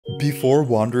Before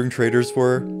wandering traders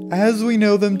were, as we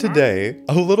know them today,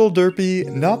 a little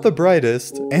derpy, not the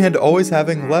brightest, and always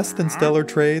having less than stellar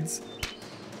trades,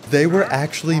 they were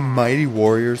actually mighty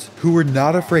warriors who were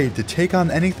not afraid to take on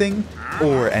anything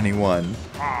or anyone.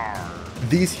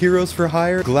 These heroes for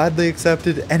hire gladly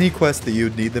accepted any quest that you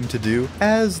would need them to do,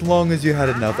 as long as you had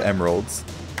enough emeralds.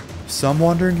 Some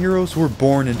wandering heroes were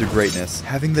born into greatness,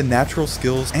 having the natural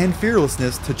skills and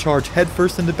fearlessness to charge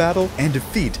headfirst into battle and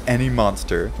defeat any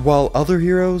monster, while other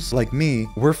heroes, like me,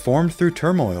 were formed through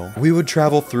turmoil. We would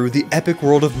travel through the epic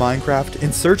world of Minecraft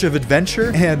in search of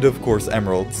adventure and, of course,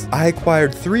 emeralds. I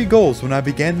acquired 3 goals when I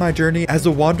began my journey as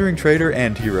a wandering trader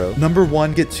and hero. Number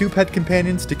 1, get 2 pet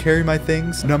companions to carry my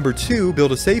things. Number 2,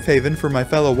 build a safe haven for my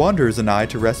fellow wanderers and I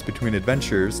to rest between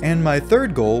adventures. And my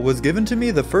 3rd goal was given to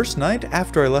me the first night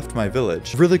after I left my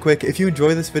village. Really quick, if you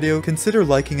enjoy this video, consider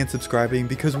liking and subscribing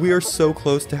because we are so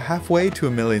close to halfway to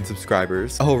 1 million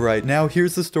subscribers. Alright, now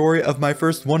here's the story of my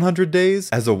first 100 days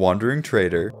as a wandering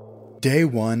trader. Day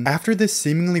 1. After this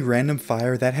seemingly random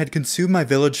fire that had consumed my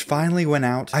village finally went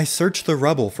out, I searched the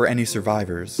rubble for any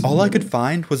survivors. All I could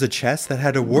find was a chest that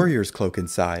had a warrior's cloak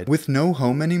inside. With no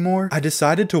home anymore, I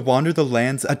decided to wander the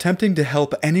lands, attempting to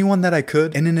help anyone that I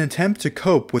could in an attempt to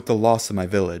cope with the loss of my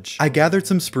village. I gathered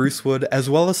some spruce wood as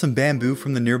well as some bamboo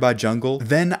from the nearby jungle,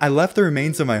 then I left the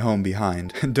remains of my home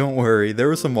behind. Don't worry, there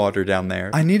was some water down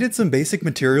there. I needed some basic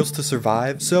materials to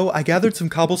survive, so I gathered some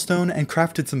cobblestone and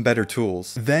crafted some better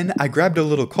tools. Then I grabbed a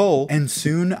little coal, and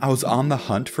soon I was on the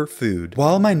hunt for food.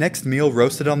 While my next meal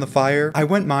roasted on the fire, I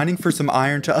went mining for some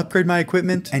iron to upgrade my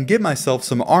equipment and get myself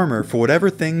some armor for whatever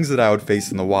things that I would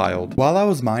face in the wild. While I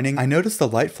was mining, I noticed the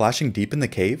light flashing deep in the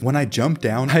cave. When I jumped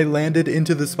down, I landed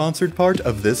into the sponsored part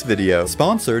of this video.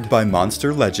 Sponsored by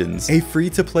Monster Legends, a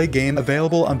free-to-play game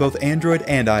available on both Android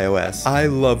and iOS. I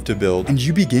love to build, and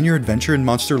you begin your adventure in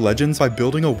Monster Legends by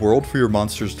building a world for your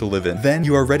monsters to live in. Then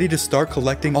you are ready to start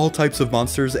collecting all types of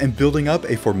monsters and building up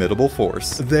a formidable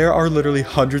force. There are literally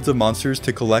hundreds of monsters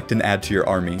to collect and add to your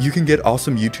army. You can get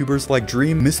awesome YouTubers like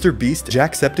Dream, Mr. Beast,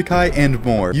 Jacksepticeye, and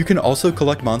more. You can also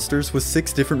collect monsters with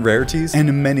 6 different rarities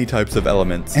and many types of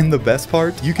elements. And the best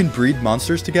part, you can breed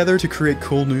monsters together to create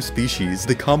cool new species.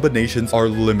 The combinations are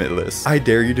limitless. I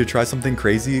dare you to try something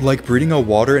crazy like breeding a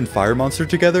water and fire monster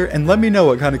together and let me know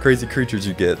what kind of crazy creatures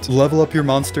you get. Level up your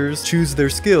monsters, choose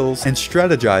their skills, and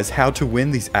strategize how to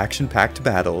win these action-packed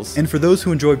battles. And for those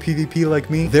who enjoy PvP like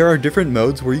me, there are different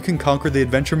modes where you can conquer the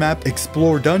adventure map,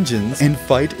 explore dungeons, and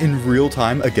fight in real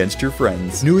time against your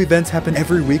friends. New events happen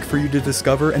every week for you to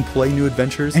discover and play new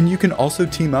adventures, and you can also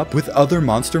team up with other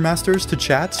monster masters to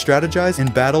chat, strategize,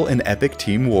 and battle in epic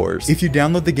team wars. If you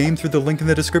download the game through the link in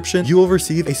the description, you will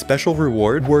receive a special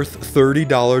reward worth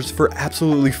 $30 for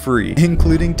absolutely free,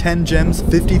 including 10 gems,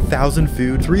 50,000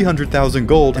 food, 300,000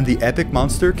 gold, and the epic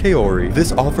monster Kaori.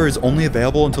 This offer is only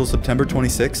available until September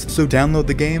 26th, so download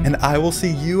the game and I will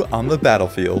see you on the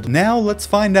battlefield. Now let's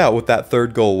find out what that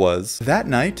 3rd goal was. That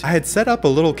night, I had set up a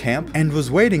little camp and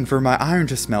was waiting for my iron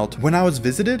to smelt when I was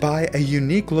visited by a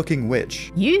unique looking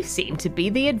witch. You seem to be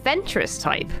the adventurous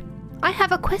type. I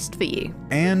have a quest for you.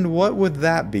 And what would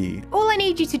that be? All I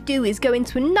need you to do is go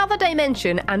into another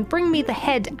dimension and bring me the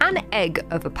head and egg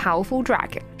of a powerful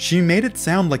dragon. She made it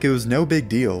sound like it was no big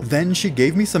deal. Then she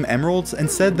gave me some emeralds and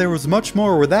said there was much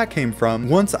more where that came from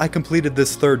once I completed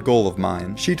this 3rd goal of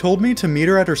mine. She told me to meet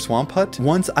her at her swamp hut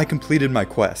once I completed my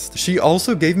quest. She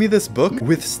also gave me this book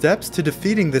with steps to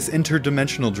defeating this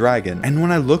interdimensional dragon, and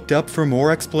when I looked up for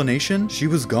more explanation, she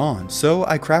was gone. So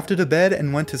I crafted a bed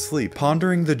and went to sleep,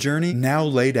 pondering the journey now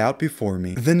laid out before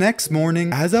me. The next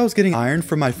morning, as I was getting iron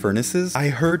from my furnaces, I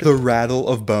heard the rattle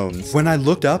of bones. When I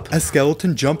looked up, a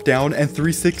skeleton jumped down and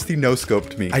 360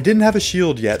 no-scoped me. I didn't have a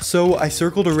shield yet, so I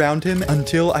circled around him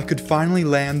until I could finally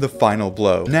land the final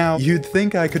blow. Now, you'd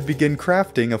think I could begin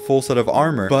crafting a full set of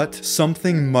armor, but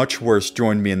something much worse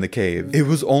joined me in the cave. It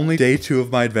was only day 2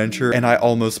 of my adventure and I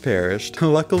almost perished.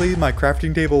 Luckily, my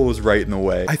crafting table was right in the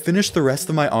way. I finished the rest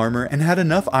of my armor and had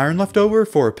enough iron left over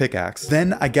for a pickaxe.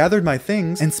 Then I gathered my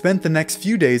things and spent the next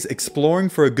few days exploring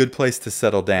for a good place to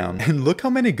settle down. And look how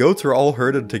many goats are all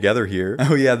herded together here.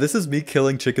 Oh yeah, this is me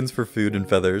killing chickens for food and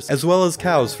feathers, as well as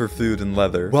cows for food and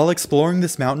leather. While exploring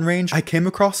this mountain range, I came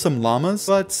across some llamas,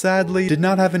 but sadly did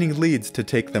not have any leads to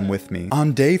take them with me.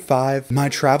 On day 5, my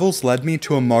travels led me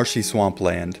to a marshy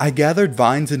swampland. I gathered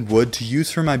vines and wood to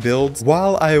use for my builds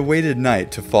while I awaited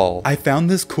night to fall. I found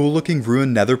this cool looking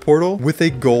ruined nether portal with a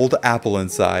gold apple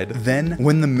inside. Then,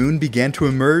 when the moon began to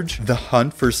emerge, village, the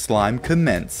hunt for slime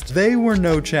commenced. They were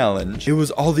no challenge. It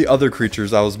was all the other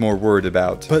creatures I was more worried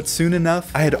about. But soon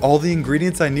enough, I had all the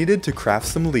ingredients I needed to craft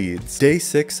some leads. Day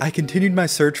 6, I continued my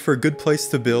search for a good place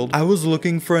to build. I was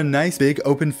looking for a nice big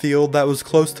open field that was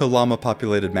close to llama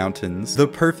populated mountains, the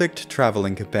perfect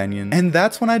traveling companion. And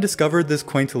that's when I discovered this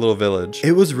quaint little village.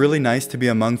 It was really nice to be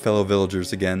among fellow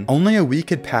villagers again. Only a week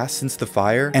had passed since the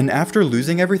fire, and after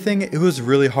losing everything, it was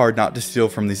really hard not to steal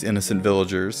from these innocent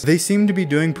villagers. They seemed to be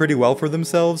doing pretty well for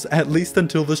themselves, at least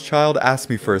until this child asked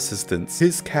me for assistance.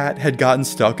 His cat had gotten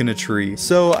stuck in a tree,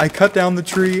 so I cut down the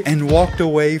tree and walked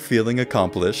away feeling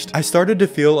accomplished. I started to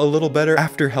feel a little better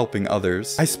after helping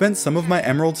others. I spent some of my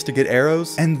emeralds to get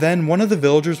arrows, and then one of the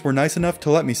villagers were nice enough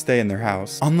to let me stay in their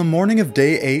house. On the morning of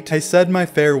day 8, I said my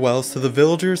farewells to the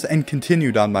villagers and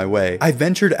continued on my way. I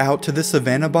ventured out to the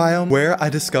savanna biome where I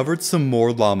discovered some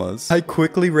more llamas. I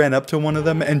quickly ran up to one of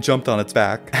them and jumped on its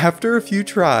back. After a few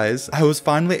tries, I was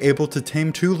finally able to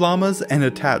tame 2 llamas and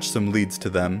attach some leads to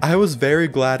them. I was very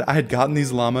glad I had gotten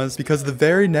these llamas because the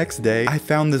very next day I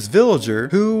found this villager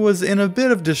who was in a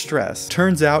bit of distress.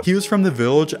 Turns out he was from the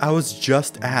village I was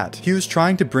just at. He was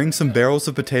trying to bring some barrels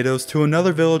of potatoes to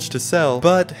another village to sell,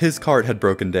 but his cart had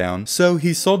broken down. So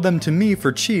he sold them to me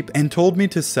for cheap and told me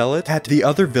to sell it at the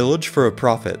other village for a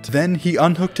profit. Then he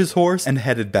unhooked his horse and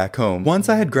headed back home. Once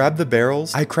I had grabbed the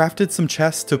barrels, I crafted some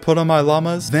chests to put on my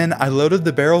llamas. Then I loaded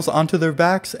the barrels onto their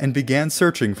backs and began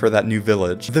searching for that new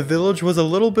village. The village was a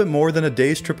little bit more than a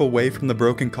day's trip away from the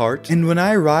broken cart, and when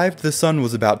I arrived, the sun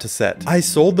was about to set. I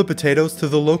sold the potatoes to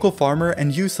the local farmer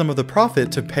and used some of the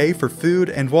profit to pay for food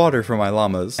and water for my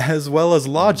llamas, as well as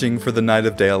lodging for the night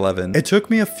of day 11. It took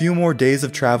me a few more days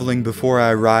of traveling before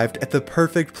I arrived at the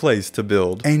perfect place to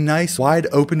build. A nice wide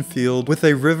open field with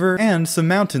a river and some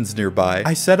mountains nearby.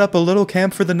 I set up a little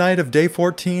camp for the night of day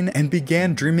 14 and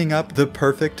began dreaming up the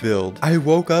perfect build. I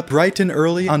woke up bright and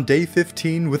early on day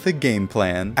 15 with a game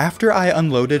plan. After I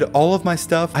unloaded all of my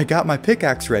stuff, I got my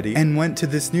pickaxe ready and went to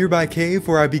this nearby cave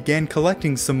where I began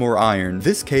collecting some more iron.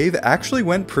 This cave actually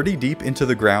went pretty deep into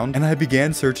the ground, and I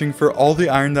began searching for all the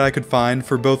iron that I could find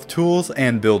for both tools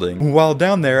and building. While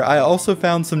down there, I also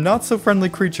found some not so friendly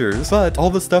creatures, but all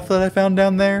the stuff that I found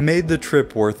down there made the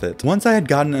trip worth it. Once I had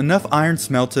gotten enough iron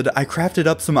smelted, I crafted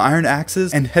up some iron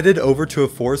axes and headed over to a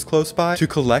forest close by to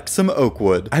collect some oak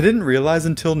wood. I didn't realize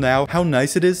until now how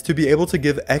nice it is to be able to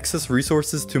give excess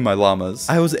resources to my llamas.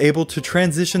 I was able to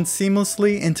transition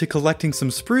seamlessly into collecting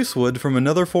some spruce wood from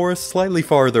another forest slightly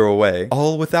farther away,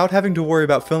 all without having to worry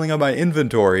about filling up my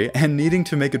inventory and needing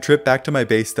to make a trip back to my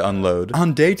base to unload.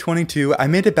 On day 22, I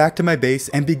made it back to my base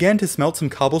and began to smelt some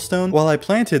cobblestone while I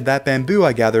planted that bamboo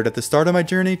I gathered at the start of my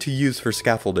journey to use for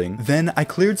scaffolding. Then I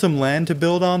cleared some land to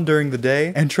build on during the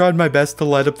day and tried my best to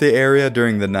light up the area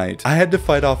during the night. I had to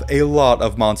fight off a lot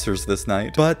of monsters this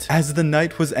night, but as the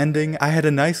night was ending, I had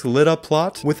a nice lit up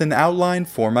plot with an outline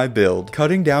for my build.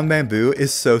 Cutting down bamboo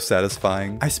is so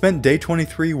satisfying. I spent day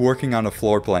 23 working on a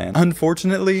floor plan.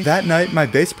 Unfortunately, that night my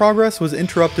base progress was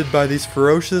interrupted by these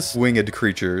ferocious winged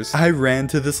creatures. I ran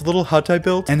to this little hut I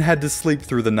built and had to sleep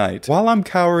through the night. While I'm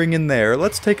cowering in there,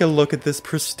 let's take a look at this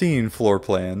pristine floor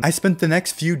plan. I spent the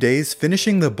next few days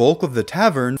finishing the bulk of the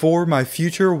tavern for my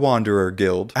future wanderer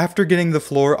guild. After getting the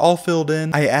floor all filled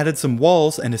in, I added some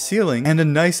walls and a ceiling and a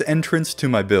nice entrance to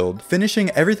my build, finishing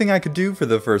everything I could do for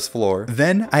the first floor.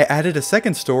 Then I added a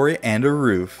second story and a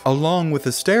roof, along with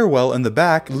a stairwell in the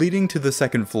back leading to the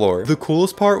second floor. The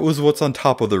coolest part was what's on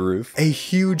top of the roof, a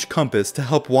huge compass to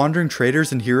help wandering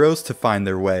traders and heroes to find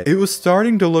their way. It was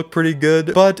starting to look pretty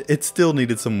good, but it still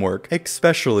needed some work,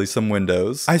 especially some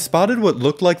windows. I spotted what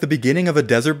looked like the beginning of a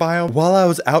desert biome while I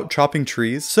was out chopping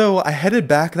trees, so I headed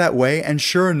back that way, and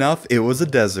sure enough, it was a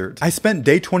desert. I spent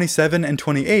day 27 and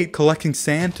 28 collecting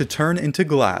sand to turn into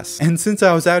glass, and since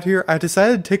I was out here, I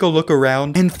decided to take a look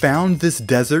around and found this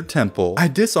desert temple. I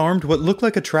disarmed what looked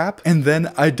like a trap, and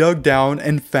then I dug down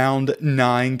and found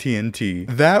 9 TNT.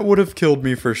 That would have killed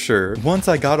me for sure. Once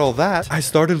I got all that, I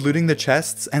started looting the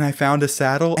chests, and I found a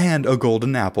saddle and a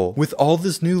golden apple. With all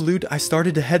this new loot, I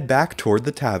started to head back toward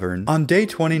the tavern. On day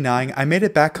 29, I made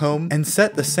it back home and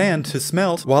set the sand to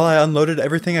smelt while I unloaded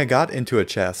everything I got into a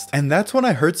chest. And that's when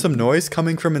I heard some noise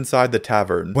coming from inside the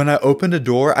tavern. When I opened a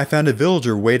door, I found a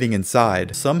villager waiting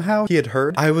inside. Somehow, he had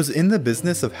heard I was in the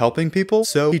business of helping people,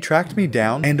 so he tracked me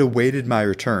down and awaited my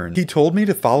return. He told me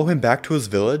to follow him back to his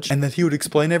village and that he would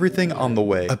explain everything on the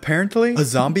way. Apparently, a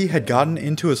zombie had gotten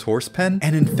into his horse pen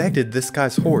and infected this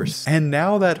guy's horse, and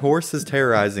now that horse is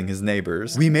terrorizing his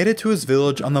neighbors. We made it to his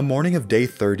village on the morning of day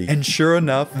 30, and sure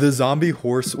enough, the zombie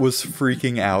horse was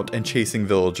freaking out and chasing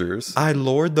villagers. I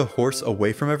lured the horse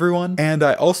away from everyone, and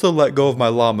I also let go of my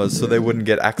llamas so they wouldn't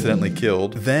get accidentally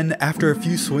killed. Then, after a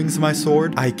few swings of my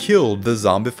sword, I killed the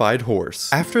zombified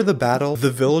horse. After the battle,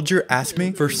 the villager asked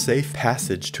me for safe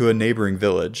passage to a neighboring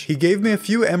village. He gave me a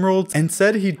few emeralds and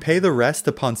said he'd pay the rest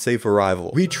upon safe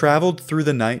arrival. We traveled through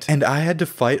the night and I had to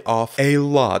fight off a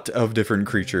lot of different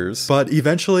creatures. But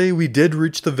eventually we did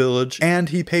reach the village and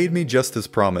he paid me just as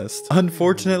promised.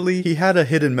 Unfortunately, he had a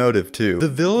hidden motive too. The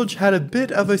village had a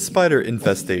bit of a spider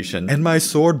infestation and my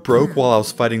sword broke while I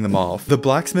was fighting them off. The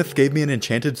blacksmith gave me an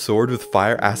enchanted sword with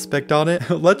fire aspect on it.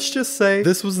 Let's just say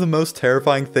this was the most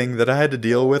terrifying thing that I had to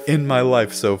deal with in my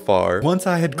life so far. Once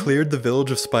I had cleared the village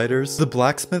of spiders, the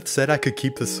blacksmith said I could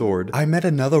keep the sword. I met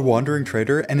another wandering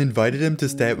trader and invited him to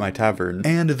stay at my tavern,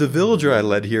 and the villager I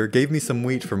led here gave me some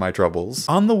wheat for my troubles.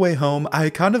 On the way home, I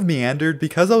kind of meandered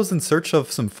because I was in search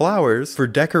of some flowers for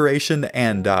decoration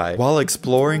and dye. While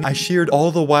exploring, I sheared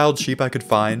all the wild sheep I could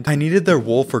find. I needed their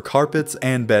wool for carpets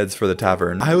and beds for the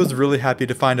tavern. I was really happy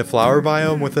to find a flower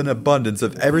biome with an abundance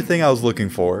of everything I was looking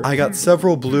for. I got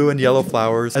several blue and yellow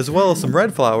flowers, as well as some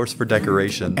red flowers for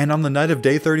decoration. And on the night of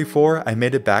day 34, I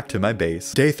made it back to my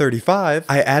base. Day 35,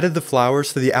 I added the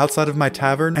flowers to the outside of my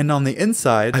tavern, and on the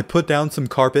inside, I put down some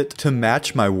carpet to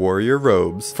match my warrior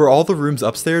robes. For all the rooms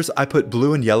upstairs, I put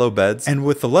blue and yellow beds, and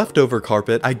with the leftover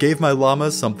carpet, I gave my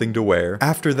llamas something to wear.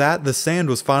 After that, the sand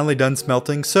was finally done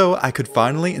smelting, so I could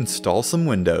finally install some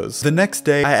windows. The next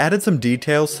day, I added some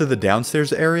details to the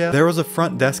downstairs area. There was a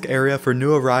front desk area for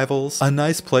new arrivals, a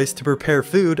nice place to prepare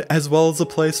food, as well as a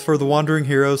place for the wandering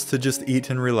heroes to just eat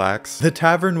and relax. The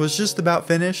tavern was just about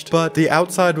finished, but the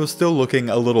outside was still looking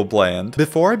a little bland.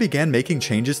 Before I began making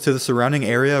changes to the surrounding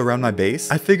area around my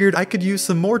base, I figured I could use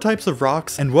some more types of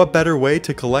rocks, and what better way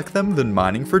to collect them than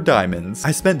mining for diamonds.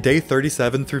 I spent day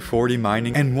 37 through 40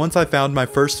 mining, and once I found my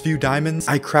first few diamonds,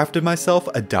 I crafted myself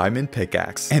a diamond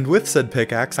pickaxe. And with said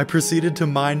pickaxe, I proceeded to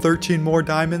mine 13 more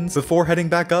diamonds before heading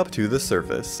back up to the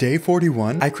surface. Day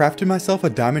 41, I crafted myself a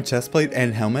diamond chestplate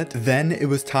and helmet. Then it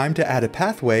was time to add a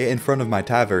pathway in front of my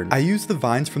tavern. I used the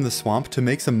vines from the swamp to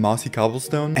make some mossy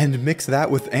cobblestone and mix that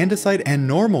with andesite and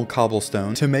normal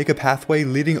cobblestone to make a pathway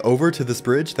leading over to this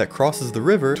bridge that crosses the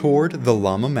river toward the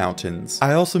Llama Mountains.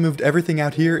 I also moved everything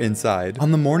out here inside.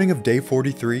 On the morning of day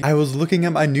 43, I was looking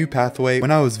at my new pathway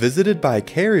when I was visited by a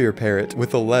carrier parrot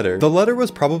with a letter. The letter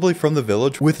was probably from the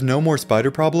village with no more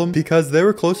spider problem because they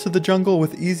were close to the jungle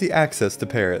with easy access to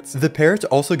parrots. The parrot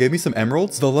also gave me some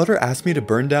emeralds. The letter asked me to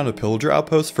burn down a pillager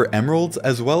outpost for emeralds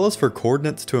as well as for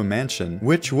coordinates to a mansion,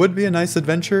 which would be a nice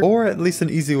adventure or at least an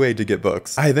easy way to get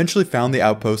books. I eventually found the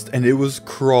outpost and it was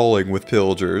crawling with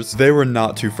pillagers. They were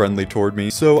not too friendly toward me,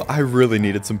 so I really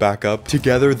needed some backup.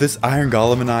 Together, this iron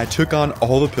golem and I took on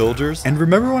all the pillagers, and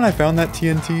remember when I found that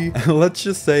TNT? Let's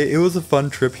just say it was a fun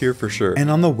trip here for sure. And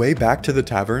on the way back to the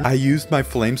tavern, I used my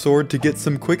flame sword to get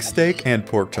some quick steak and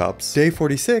pork chops. Day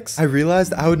 46, I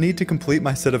realized I would need to complete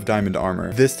my set of diamond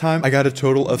armor. This time, I got a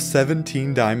total of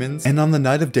 17 diamonds, and on the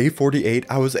night of day 48,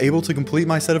 I was able to complete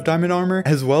my set of diamond armor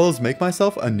as well as make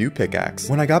myself a new pickaxe.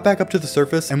 When I got back up to the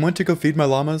surface and went to go feed my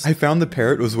llamas, I found the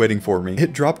parrot was waiting for me.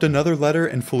 It dropped another letter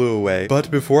and flew away,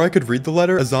 but before I could read the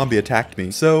letter, a zombie attacked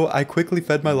me, so I quickly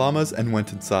fed my llamas and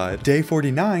went inside. Day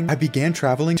 49, I began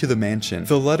traveling to the mansion.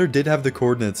 The letter did have the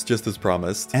coordinates just as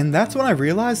promised, and that's when I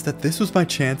realized that this was my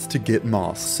chance to get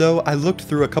moss. So I looked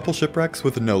through a couple shipwrecks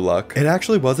with no luck. It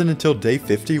actually wasn't until day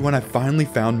 50 when I finally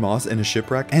found moss in a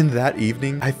shipwreck, and that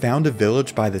evening, I found a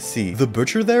village by the sea. The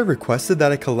butcher there requested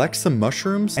that I collect some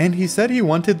mushrooms, and he said he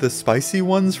wanted the spicy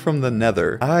ones from the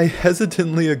nether. I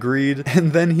hesitantly agreed,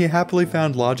 and then he happily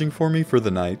found lodging for me for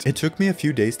the night. It took me a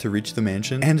few days to reach the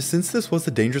mansion, and since this was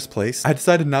a dangerous place, I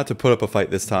decided not to put up a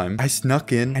fight this time. I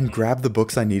snuck in and grabbed the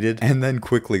books I needed, and then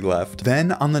quickly left.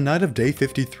 Then, on the night of day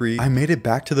 53, I made it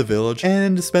back to the village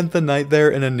and spent the night there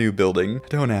in a new building.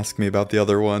 Don't ask me about the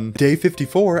other one. Day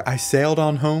 54, I sailed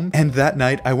on home, and that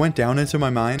night I went down into my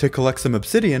mine to collect some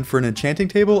obsidian for an enchanting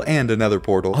table and another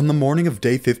portal. On the morning of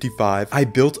day 55, I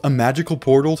built a magical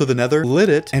portal to the nether, lit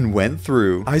it, and went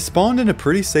through. I spawned in a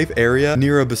pretty safe area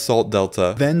near a basalt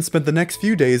delta, then spent the next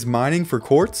few days mining for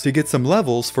quartz to get some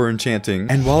levels for enchanting.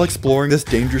 And while exploring this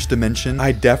dangerous dimension,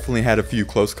 I definitely had a few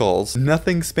close calls.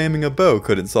 Nothing spamming a bow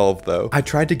couldn't solve though. I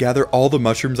tried to gather all the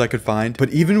mushrooms I could find, but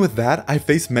even with that, I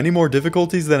faced many more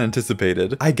difficulties than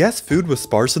anticipated. I guess food was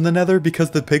sparse in the nether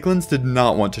because the piglins did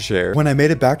not want to share. When I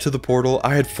made it back to the portal,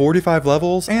 I had 45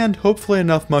 levels and hopefully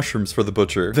enough mushrooms for the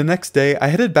butcher. The next day, I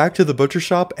headed back to the butcher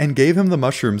shop and gave him the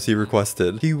mushrooms he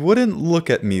requested. He wouldn't look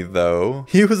at me though.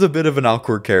 He was a bit of an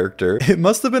awkward character. It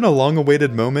must have been a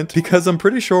long-awaited moment because I'm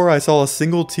pretty sure I saw a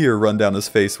single tear run down his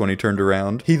face when he turned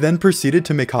around. He then proceeded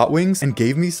to make hot wings and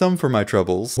gave me some for my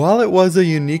troubles. While it was a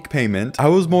unique payment, I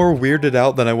was more weirded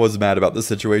out than I was mad about the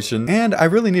situation, and I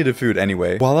really really needed food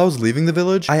anyway. While I was leaving the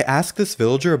village, I asked this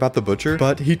villager about the butcher,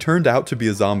 but he turned out to be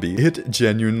a zombie. It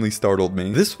genuinely startled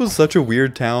me. This was such a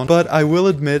weird town, but I will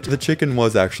admit the chicken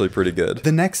was actually pretty good.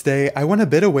 The next day, I went a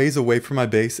bit of ways away from my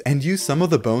base and used some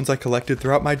of the bones I collected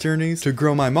throughout my journeys to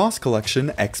grow my moss collection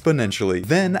exponentially.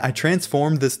 Then I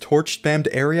transformed this torch spammed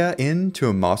area into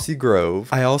a mossy grove.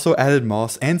 I also added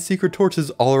moss and secret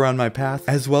torches all around my path,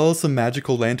 as well as some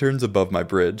magical lanterns above my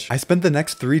bridge. I spent the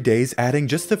next 3 days adding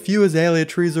just a few azalea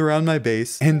trees around my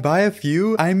base, and by a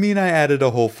few, I mean I added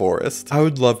a whole forest. I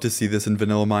would love to see this in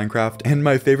vanilla Minecraft, and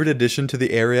my favorite addition to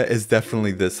the area is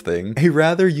definitely this thing. A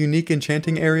rather unique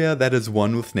enchanting area that is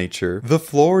one with nature. The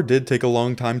floor did take a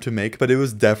long time to make, but it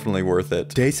was definitely worth it.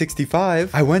 Day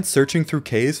 65, I went searching through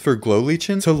caves for glow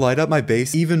lichen to light up my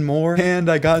base even more, and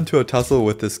I got into a tussle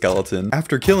with this skeleton.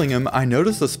 After killing him, I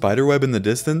noticed a spider web in the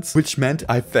distance, which meant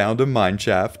I found a mine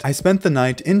shaft. I spent the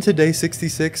night into day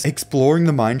 66 exploring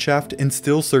the mine shaft and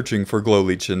still searching for glow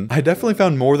lichen. I definitely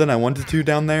found more than I wanted to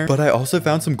down there, but I also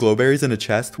found some glowberries in a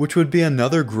chest, which would be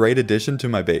another great addition to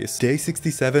my base. Day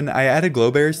 67, I added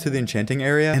glowberries to the enchanting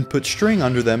area and put string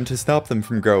under them to stop them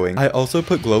from growing. I also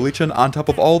put glow lichen on top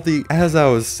of all the, as I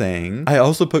was saying, I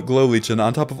also put glow lichen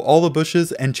on top of all the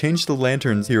bushes and changed the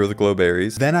lanterns here with the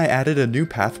glowberries. Then I added a new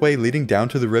pathway leading down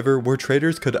to the river where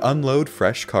traders could unload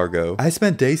fresh cargo. I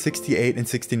spent day 68 and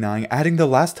 69 adding the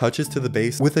last touches to the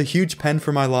base with a huge pen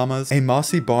for my llamas, a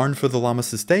mossy barn for the llamas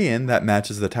to stay in that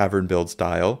matches the tavern build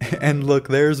style, and look,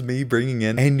 there's me bringing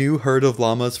in a new herd of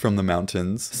llamas from the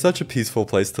mountains. Such a peaceful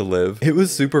place to live. It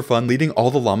was super fun leading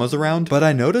all the llamas around, but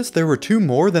I noticed there were 2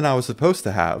 more than I was supposed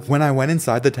to have. When I went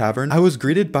inside the tavern, I was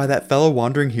greeted by that fellow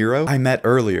wandering hero I met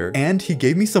earlier, and he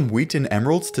gave me some wheat and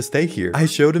emeralds to stay here. I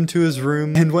showed him to his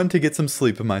room and went to get some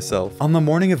sleep myself. On the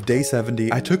morning of day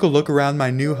 70, I took a look around my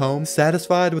new home,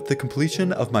 satisfied with the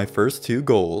completion of my first 2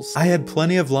 goals. I had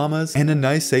plenty of llamas and a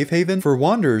nice safe haven for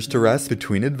wanderers to rest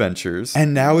between adventures.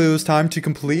 And now it was time to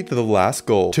complete the last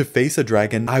goal. To face a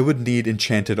dragon, I would need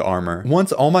enchanted armor.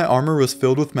 Once all my armor was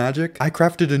filled with magic, I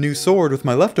crafted a new sword with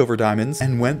my leftover diamonds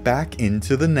and went back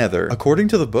into the nether. According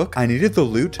to the book, I needed the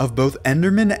loot of both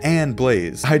Enderman and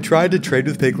Blaze. I tried to trade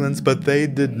with piglins, but they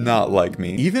did not like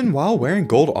me, even while wearing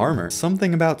gold armor.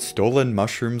 Something about stolen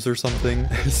mushrooms or something.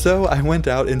 So I went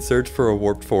out in search for a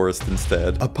warped forest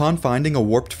instead. Upon finding a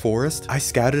warped forest, I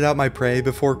scouted out my prey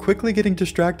before quickly getting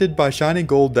distracted by shiny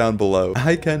gold down below.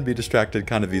 I can be distracted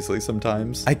kind of easily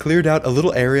sometimes. I cleared out a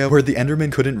little area where the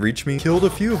Enderman couldn't reach me, killed a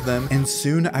few of them, and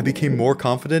soon I became more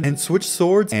confident and switched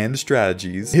swords and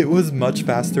strategies. It was much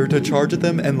faster to charge at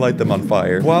them and light them on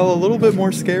fire. While a little bit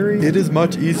more scary, it is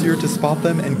much easier to spot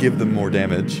them and give them more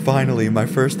damage. Finally, my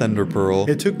first ender pearl.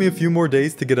 It took me a few more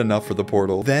days to get enough for the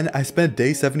portal. Then I spent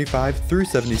day 75 through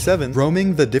 77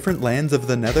 roaming the different lands of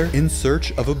the nether in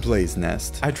search of a blaze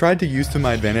nest. I tried to use to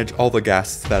my advantage all the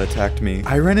ghasts that attacked me.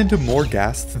 I ran into more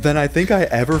ghasts than I think I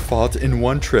ever fought in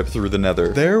one trip through the nether.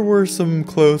 There were some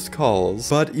close calls,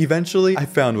 but eventually I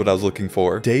found what I was looking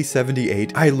for. Day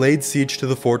 78, I laid siege to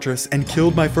the fortress and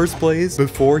killed my first blaze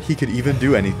before he could even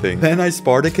do anything. Then I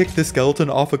Sparta kicked the skeleton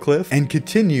off a cliff and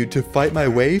continued to fight my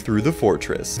way through the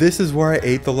fortress. This is where I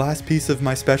ate the last piece of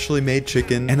my specially made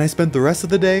chicken, and I spent the rest of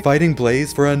the day fighting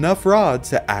Blaze for enough rods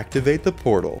to activate the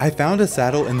portal. I found a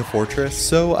saddle in the fortress,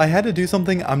 so I had to do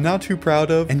something I'm not too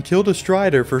proud of and killed a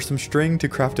strider for some string to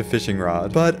craft a fishing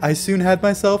rod. But I soon had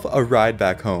myself a ride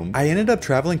back home. I ended up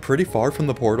traveling pretty far from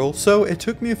the portal, so it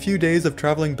took me a few days of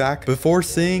traveling back before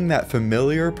seeing that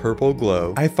familiar purple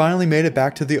glow. I finally made it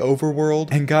back to the overworld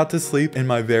and got to sleep in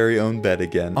my very own bed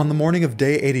again. On the morning of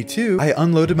day 82, I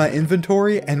unloaded my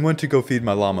inventory and went to go feed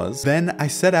my llamas. Then I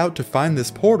set out to find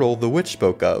this portal the witch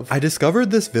spoke of. I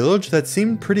discovered this village that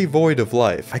seemed pretty void of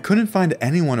life. I couldn't find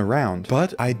anyone around,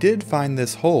 but I did find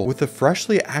this hole with a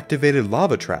freshly activated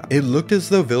lava trap. It looked as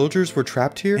though villagers were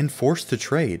trapped here and forced to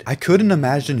trade. I couldn't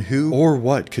imagine who or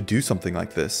what could do something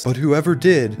like this, but whoever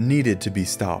did needed to be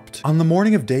stopped. On the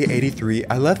morning of day 83,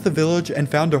 I left the village and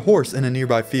found a horse in a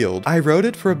nearby field. I rode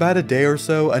it for about a day or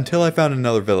so until I found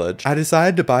another village. I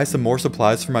decided to buy some more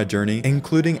supplies for my journey,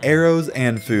 including arrows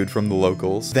and food from the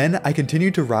locals. Then I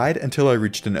continued to ride until I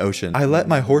reached an ocean. I let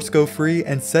my horse go free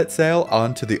and set sail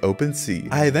onto the open sea.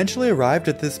 I eventually arrived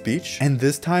at this beach, and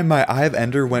this time my Eye of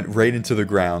Ender went right into the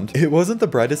ground. It wasn't the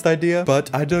brightest idea, but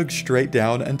I dug straight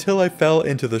down until I fell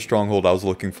into the stronghold I was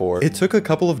looking for. It took a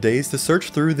couple of days to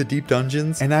search through the deep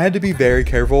dungeons, and I had to be very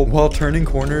careful while turning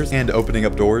corners and opening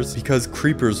up doors because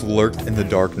creepers lurked in the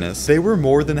darkness. They were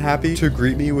more than happy to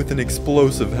greet me with an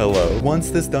explosive hello. Once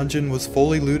this dungeon was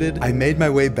fully looted, I made my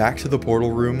way back to the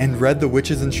portal room and read the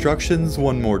witch's instructions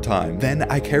one more time. Then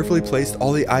I carefully placed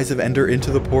all the Eyes of Ender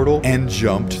into the portal and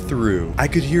jumped through. I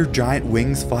could hear giant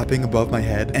wings flapping above my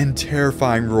head and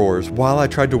terrifying roars while I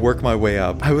tried to work my way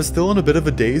up. I was still in a bit of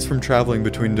a daze from traveling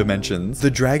between dimensions.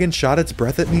 The dragon shot its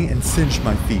breath at me and cinched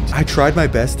my feet. I tried my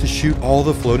best to shoot all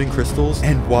the floating crystals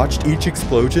and watched each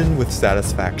explosion with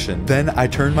satisfaction. Then I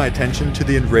turned my attention to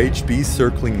the enraged beast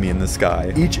circling me in the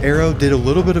sky. Each arrow did a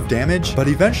little bit of damage, but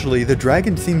eventually the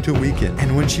dragon seemed to weaken,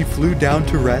 and when she flew down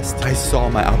to rest, I saw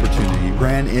my opportunity,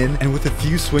 ran in, and with a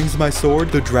few swings of my sword,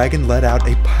 the dragon let out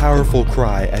a powerful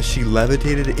cry as she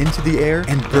levitated into the air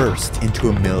and burst into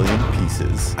a million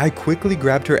pieces. I quickly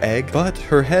grabbed her egg, but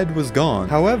her head was gone.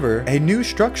 However, a new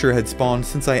structure had spawned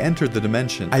since I entered the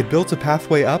dimension. I built a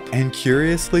pathway up and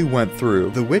curiously went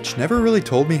through. The witch never really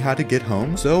told me how to get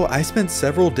home, so I spent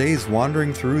several days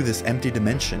wandering through this empty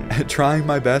dimension, trying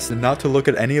my best not to look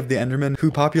at any of the Endermen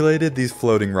who populated these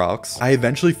floating rocks. I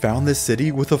eventually found this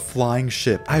city with a flying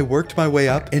ship. I worked my way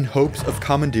up in hopes of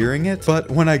commandeering it, but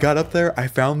when I got up there, I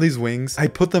found these wings, I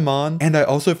put them on, and I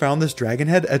also found this dragon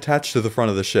head attached to the front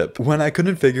of the ship. When I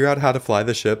couldn't figure out how to fly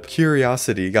the ship,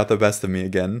 curiosity got the best of me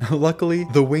again. Luckily,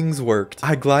 the wings worked.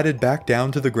 I glided back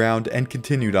down to the ground and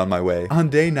continued on my way. On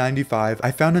day 95,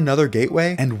 I found another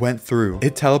gateway and went through.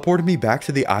 It teleported me back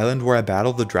to the island where I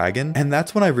battled the dragon, and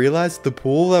that's when I realized the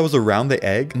pool that was around the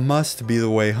egg must be the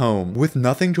way home. With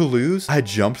nothing to lose, I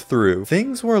jumped through.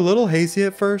 Things were a little hazy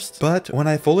at first, but when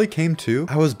I fully came to,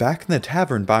 I was back in the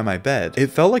tavern by my bed. It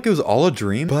felt like it was all a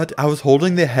dream, but I was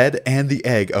holding the head and the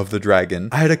egg of the dragon.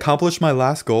 I had accomplished my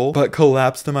last goal, but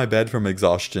collapsed in my bed from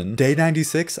exhaustion. Day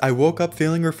 96, I woke up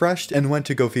feeling refreshed and went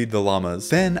to go feed the llamas.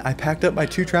 Then I packed up my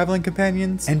 2 traveling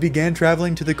companions and began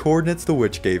traveling to the coordinates the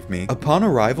witch gave me. Upon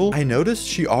arrival, I noticed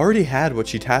she already had what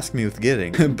she tasked me with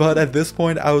getting, but at this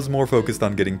point I was more focused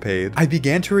on getting paid. I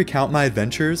began to recount my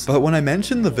adventures, but when I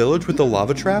mentioned the village with the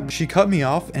lava trap, she cut me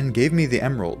off and gave me the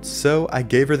emeralds, so I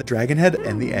gave her the dragon head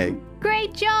and the egg.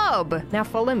 Great job! Now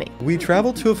follow me. We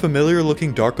traveled to a familiar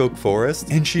looking dark oak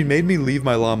forest, and she made me leave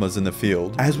my llamas in the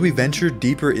field. As we ventured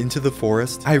deeper into the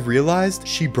forest, I realized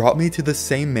she brought me to the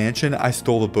same mansion I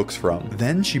stole the books from.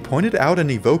 Then she pointed out an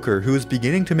evoker who was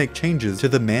beginning to make changes to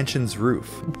the mansion's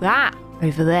roof. That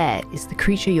over there is the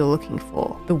creature you're looking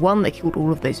for, the one that killed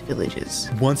all of those villagers.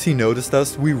 Once he noticed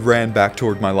us, we ran back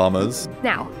toward my llamas.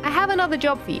 Now, I have another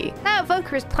job for you. That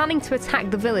evoker is planning to attack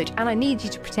the village, and I need you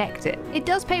to protect it. It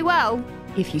does pay well,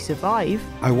 if you survive.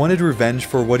 I wanted revenge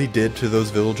for what he did to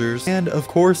those villagers, and of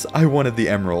course, I wanted the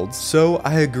emeralds. So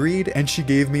I agreed, and she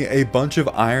gave me a bunch of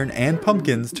iron and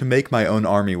pumpkins to make my own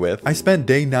army with. I spent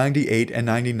day 98 and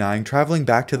 99 traveling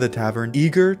back to the tavern,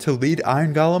 eager to lead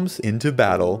iron golems into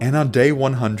battle. And on day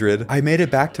 100, I made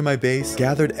it back to my base,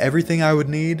 gathered everything I would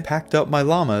need, packed up my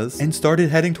llamas, and started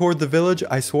heading toward the village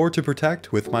I swore to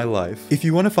protect with my life. If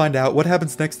you want to find out what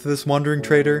happens next to this wandering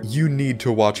trader, you need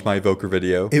to watch my evoker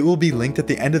video. It will be linked at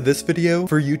the end of this video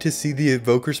for you to see the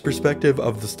evoker's perspective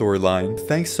of the storyline.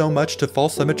 Thanks so much to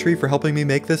False Symmetry for helping me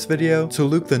make this video, to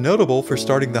Luke the Notable for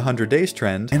starting the 100 Days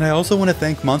trend, and I also want to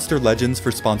thank Monster Legends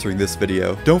for sponsoring this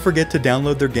video. Don't forget to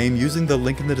download their game using the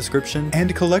link in the description,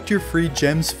 and collect your free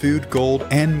gems, food, gold,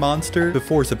 and monster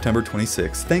before September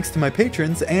 26th. Thanks to my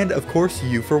patrons, and of course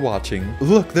you for watching.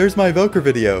 Look, there's my evoker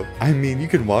video. I mean, you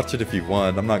can watch it if you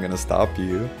want, I'm not gonna stop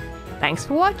you. Thanks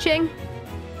for watching.